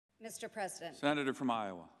Mr. President. Senator from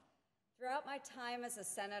Iowa. Throughout my time as a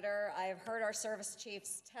senator, I have heard our service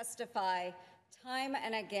chiefs testify time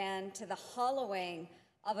and again to the hollowing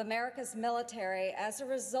of America's military as a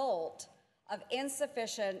result of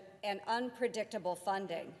insufficient and unpredictable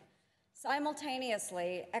funding.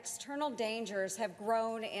 Simultaneously, external dangers have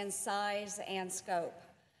grown in size and scope.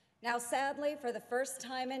 Now, sadly, for the first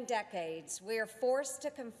time in decades, we are forced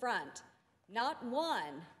to confront not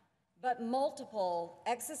one, but multiple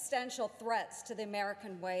existential threats to the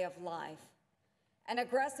American way of life. An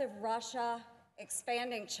aggressive Russia,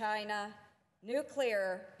 expanding China,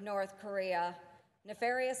 nuclear North Korea,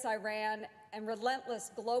 nefarious Iran, and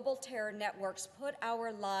relentless global terror networks put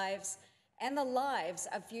our lives and the lives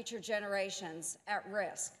of future generations at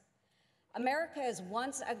risk. America is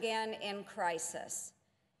once again in crisis.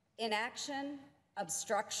 Inaction,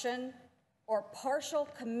 obstruction, or partial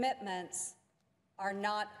commitments are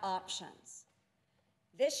not options.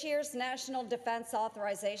 This year's National Defense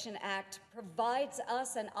Authorization Act provides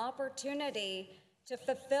us an opportunity to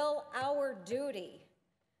fulfill our duty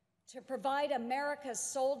to provide America's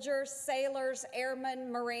soldiers, sailors,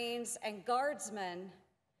 airmen, Marines, and guardsmen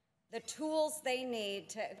the tools they need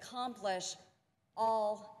to accomplish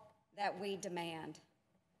all that we demand.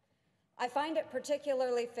 I find it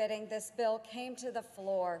particularly fitting this bill came to the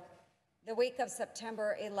floor the week of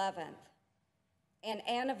September 11th, an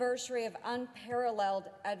anniversary of unparalleled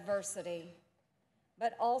adversity,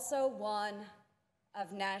 but also one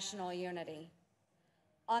of national unity.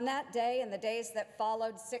 On that day and the days that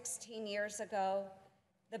followed 16 years ago,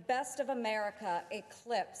 the best of America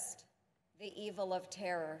eclipsed the evil of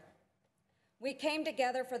terror. We came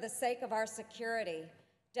together for the sake of our security,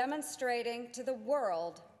 demonstrating to the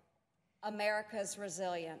world America's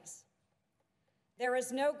resilience. There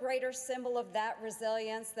is no greater symbol of that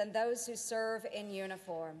resilience than those who serve in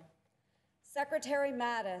uniform. Secretary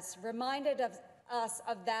Mattis reminded us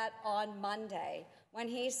of that on Monday when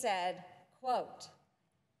he said, quote,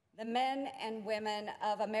 "The men and women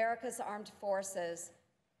of America's armed forces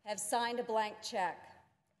have signed a blank check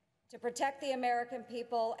to protect the American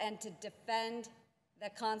people and to defend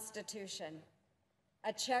the Constitution,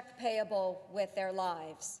 a check payable with their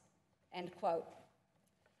lives," end quote.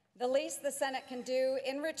 The least the Senate can do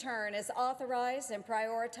in return is authorize and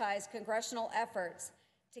prioritize congressional efforts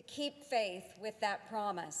to keep faith with that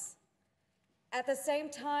promise. At the same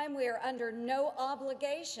time, we are under no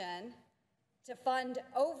obligation to fund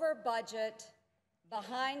over budget,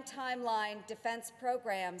 behind timeline defense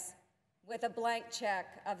programs with a blank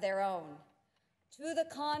check of their own. To the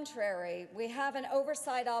contrary, we have an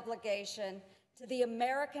oversight obligation to the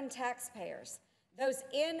American taxpayers, those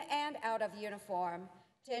in and out of uniform,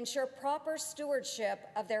 to ensure proper stewardship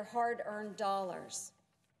of their hard-earned dollars.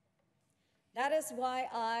 That is why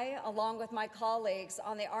I, along with my colleagues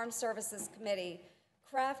on the Armed Services Committee,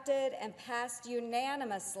 crafted and passed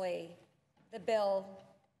unanimously the bill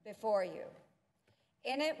before you.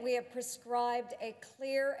 In it, we have prescribed a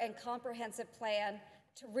clear and comprehensive plan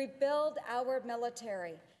to rebuild our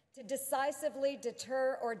military, to decisively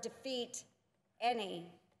deter or defeat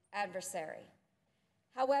any adversary.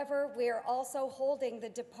 However, we are also holding the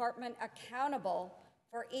department accountable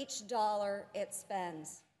for each dollar it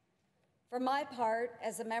spends. For my part,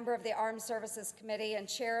 as a member of the Armed Services Committee and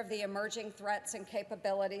chair of the Emerging Threats and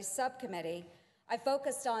Capabilities Subcommittee, I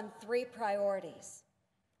focused on 3 priorities.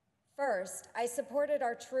 First, I supported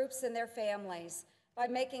our troops and their families by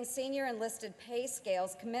making senior enlisted pay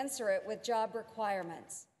scales commensurate with job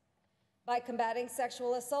requirements, by combating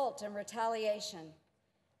sexual assault and retaliation,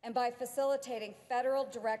 and by facilitating federal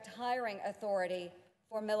direct hiring authority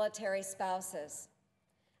for military spouses.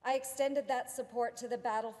 I extended that support to the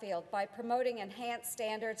battlefield by promoting enhanced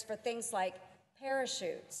standards for things like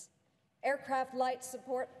parachutes, aircraft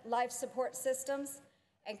life support systems,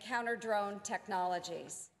 and counter-drone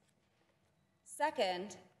technologies.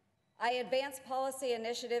 Second, I advanced policy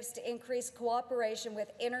initiatives to increase cooperation with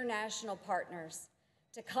international partners,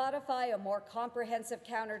 to codify a more comprehensive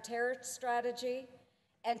counter-terror strategy,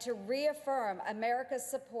 and to reaffirm America's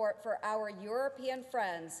support for our European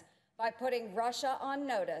friends by putting Russia on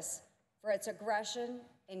notice for its aggression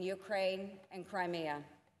in Ukraine and Crimea.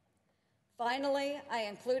 Finally, I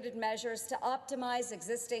included measures to optimize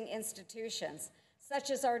existing institutions,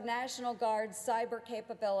 such as our National Guard's cyber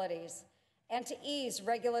capabilities, and to ease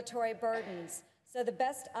regulatory burdens so the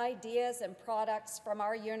best ideas and products from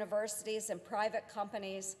our universities and private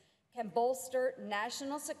companies can bolster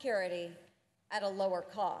national security at a lower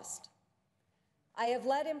cost. I have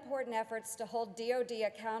led important efforts to hold DoD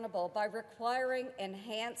accountable by requiring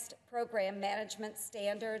enhanced program management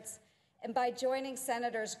standards and by joining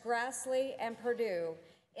Senators Grassley and Perdue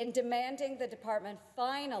in demanding the department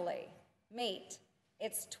finally meet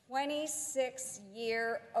its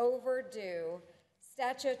 26-year overdue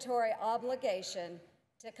statutory obligation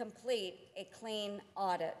to complete a clean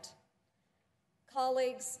audit.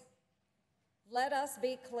 Colleagues, let us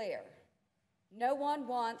be clear. No one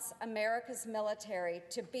wants America's military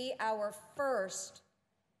to be our first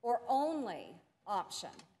or only option,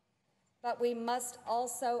 but we must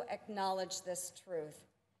also acknowledge this truth.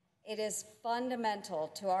 It is fundamental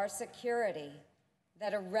to our security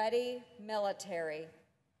that a ready military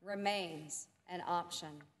remains an option.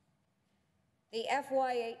 The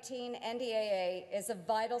FY18 NDAA is a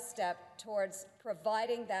vital step towards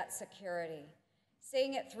providing that security,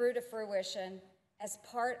 seeing it through to fruition as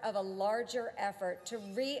part of a larger effort to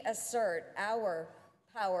reassert our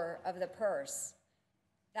power of the purse.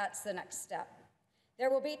 That's the next step. There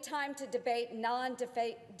will be time to debate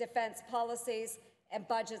non-defense policies and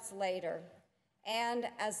budgets later. And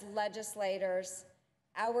as legislators,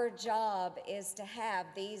 our job is to have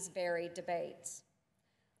these very debates.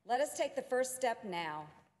 Let us take the first step now,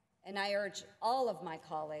 and I urge all of my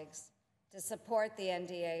colleagues to support the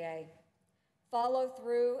NDAA. Follow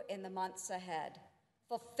through in the months ahead.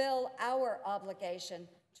 Fulfill our obligation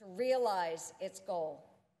to realize its goal.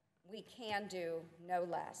 We can do no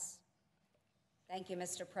less. Thank you,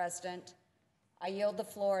 Mr. President. I yield the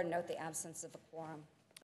floor and note the absence of a quorum.